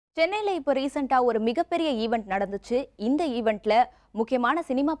சென்னையில இப்போ ரீசெண்டா ஒரு மிகப்பெரிய ஈவென்ட் நடந்துச்சு. இந்த ஈவென்ட்ல முக்கியமான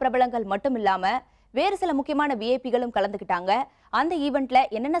சினிமா பிரபலங்கள் மட்டும் இல்லாம வேறு சில முக்கியமான விஐபிகளும் கலந்துக்கிட்டாங்க. அந்த ஈவென்ட்ல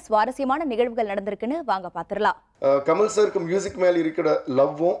என்னென்ன சுவாரஸ்யமான நிகழ்வுகள் நடந்திருக்குன்னு வாங்க பாத்துறலாம். கமல் சாருக்கு மியூசிக் மேலே இருக்கிற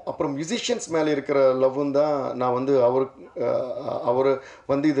லவ்வும் அப்புறம் மியூசிஷியன்ஸ் மேலே இருக்கிற லவ்வும் தான் நான் வந்து அவர்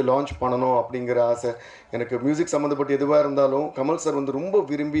வந்து இது லான்ச் பண்ணணும் அப்படிங்கிற ஆசை. எனக்கு மியூசிக் சம்மந்தப்பட்ட எதுவாக இருந்தாலும் கமல் சார் வந்து ரொம்ப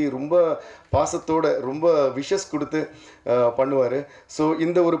விரும்பி ரொம்ப பாசத்தோட ரொம்ப விஷஸ் கொடுத்து பண்ணுவார். ஸோ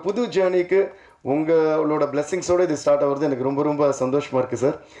இந்த ஒரு புது ஜேர்னிக்கு உங்களோட பிளெஸிங்ஸோடு இது ஸ்டார்ட் ஆகிறது எனக்கு ரொம்ப ரொம்ப சந்தோஷமாக இருக்குது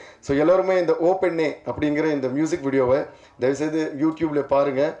சார். ஸோ எல்லோருமே இந்த ஓப்பென்னே அப்படிங்கிற இந்த மியூசிக் வீடியோவை தயவுசெய்து யூடியூப்பில்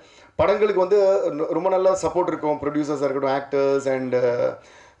பாருங்கள். படங்களுக்கு வந்து ரொம்ப நல்லா சப்போர்ட் இருக்கும். ப்ரொடியூசர்ஸாக இருக்கட்டும், actors and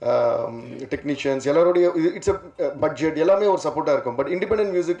technicians எல்லாரோடைய it's a budget எல்லாமே ஒரு சப்போர்ட்டாக இருக்கும். பட்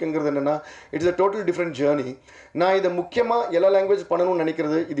இண்டிபெண்டன்ட் மியூசிக்ங்கிறது என்னென்னா it's a total different journey. நான் இதை முக்கியமாக எல்லா லாங்குவேஜ் பண்ணணும்னு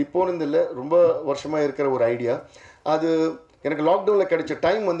நினைக்கிறது இது இப்போன்னு இல்லை, ரொம்ப வருஷமாக இருக்கிற ஒரு ஐடியா. அது எனக்கு லாக்டவுனில் கிடைச்ச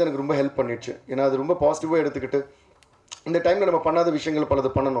டைம் வந்து எனக்கு ரொம்ப ஹெல்ப் பண்ணிடுச்சு. ஏன்னா அது ரொம்ப பாசிட்டிவாக எடுத்துக்கிட்டு இந்த டைமில் நம்ம பண்ணாத விஷயங்கள் பலது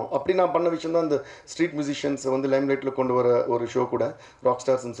பண்ணணும். அப்படி நான் பண்ண விஷயம் தான் இந்த ஸ்ட்ரீட் மியூசிஷியன்ஸ் வந்து லைம்லைட்டில் கொண்டு வர ஒரு ஷோ கூட ராக்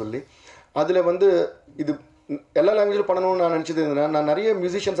ஸ்டார்ஸ்ன்னு சொல்லி. அதில் வந்து இது எல்லா லாங்குவேஜில் பண்ணணும்னு நான் நினச்சது இருந்தேன்னா நான் நிறைய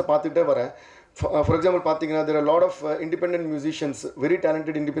மியூசிஷியன்ஸை பார்த்துக்கிட்டே வரேன். ஃபார் எக்ஸாம்பிள் பார்த்தீங்கன்னா there are a lot of independent musicians, very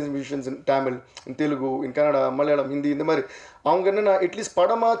talented independent musicians in Tamil, in Telugu, in Kannada, Malayalam, Hindi இந்த மாதிரி அவங்க என்னென்னா at least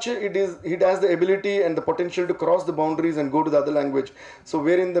படமாச்சு it has the ability and the potential to cross the boundaries and go to the other language. So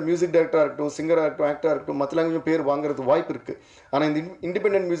வேறு இந்த music டைரக்டராக இருக்கட்டும், சிங்கராக இருக்கட்டும், ஆக்டராக இருக்கட்டும், மற்ற லாங்குவேஜ் பேர் வாங்குறது வாய்ப்பு இருக்குது. ஆனால் இந்த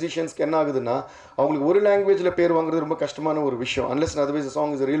இண்டிபெண்டன்ட் மியூசிஷியன்ஸ்க்கு என்ன ஆகுதுன்னா அவங்களுக்கு ஒரு லாங்குவேஜில் பேர் வாங்குறது ரொம்ப கஷ்டமான ஒரு விஷயம். Unless otherwise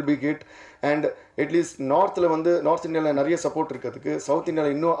song is real big hit. And at least நார்த்தில் வந்து நார்த் இந்தியாவில் நிறைய சப்போர்ட் இருக்கிறதுக்கு சவுத்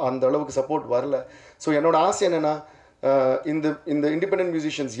இந்தியாவில் இன்னும் அந்த அளவுக்கு சப்போர்ட் வரல. ஸோ என்னோட ஆசை என்னென்னா இந்த இண்டிபெண்டன்ட்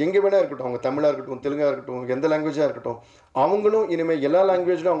மியூசிஷியன்ஸ் எங்கே வேணா இருக்கட்டும், அவங்க தமிழாக இருக்கட்டும், தெலுங்காக இருக்கட்டும், எந்த லாங்குவேஜாக இருக்கட்டும், அவங்களும் இனிமேல் எல்லா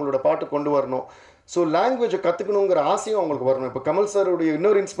லாங்குவேஜிலும் அவங்களோட பாட்டு கொண்டு வரணும். ஸோ லாங்குவேஜை கற்றுக்கணுங்கிற ஆசையும் அவங்களுக்கு வரணும். இப்போ கமல் சாருடைய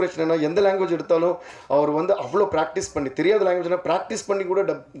இன்னொரு இன்ஸ்பிரேஷன் என்ன, எந்த லாங்குவேஜ் எடுத்தாலும் அவர் வந்து அவ்வளோ ப்ராக்டிஸ் பண்ணி, தெரியாத லாங்குவேஜ்னால் ப்ராக்டிஸ் பண்ணி கூட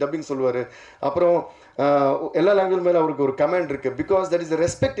டப்பிங் சொல்லுவார். அப்புறம் எல்லா லாங்குவேஜ் மேலே அவருக்கு ஒரு கமெண்ட் இருக்குது, because that is the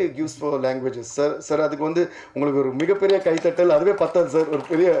respect it gives for languages. Sir அதுக்கு வந்து உங்களுக்கு ஒரு மிகப்பெரிய கைத்தட்டல் அதுவே பத்தாது சார், ஒரு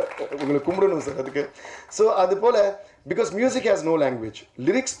பெரிய உங்களுக்கு கும்பிடணும் சார் அதுக்கு. ஸோ அது போல் because music has no language.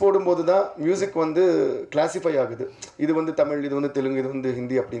 Lyrics போடும்போது தான் மியூசிக் வந்து கிளாஸிஃபை ஆகுது. இது வந்து தமிழ், இது வந்து தெலுங்கு, இது வந்து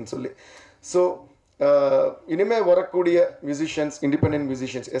ஹிந்தி அப்படின்னு சொல்லி. ஸோ இனிமேல் வரக்கூடிய musicians, independent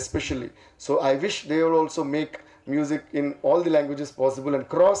musicians especially, so I wish they will also make music in all the languages possible and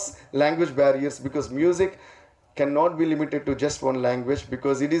cross language barriers, because music cannot be limited to just one language,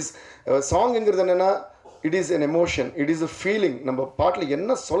 because it is song என்கிறது என்னென்னா it is an emotion, it is a feeling. நம்ம பாட்டில்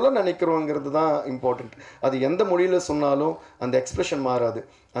என்ன சொல்ல நினைக்கிறோங்கிறது தான் important. அது எந்த மொழியில் சொன்னாலும் அந்த எக்ஸ்ப்ரெஷன் மாறாது.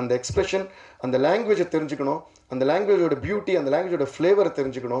 அந்த எக்ஸ்ப்ரெஷன் அந்த லாங்குவேஜை தெரிஞ்சுக்கணும், அந்த லாங்குவேஜோட பியூட்டி, அந்த லாங்குவேஜோட ஃப்ளேவரை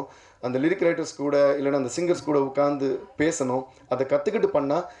தெரிஞ்சுக்கணும். அந்த லிரிக் ரைட்டர்ஸ் கூட இல்லைன்னா அந்த சிங்கர்ஸ் கூட உட்காந்து பேசணும். அதை கற்றுக்கிட்டு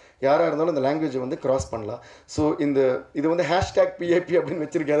பண்ணால் யாராக இருந்தாலும் அந்த லாங்குவேஜை வந்து கிராஸ் பண்ணலாம். ஸோ இது வந்து #PIP அப்படின்னு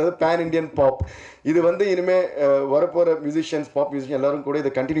வச்சுருக்கேன், அதாவது பேன் இண்டியன் பாப். இது வந்து இனிமேல் வரப்போகிற மியூசிஷியன்ஸ், பாப் மியூசிஷியன் எல்லோரும் கூட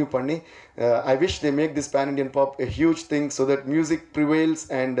இதை கண்டினியூ பண்ணி I wish they make this pan Indian pop a huge thing so that music prevails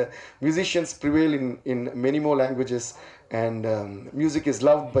and musicians prevail in many more languages, and music is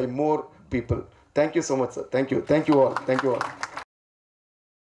loved by more people. Thank you so much, sir. Thank you all.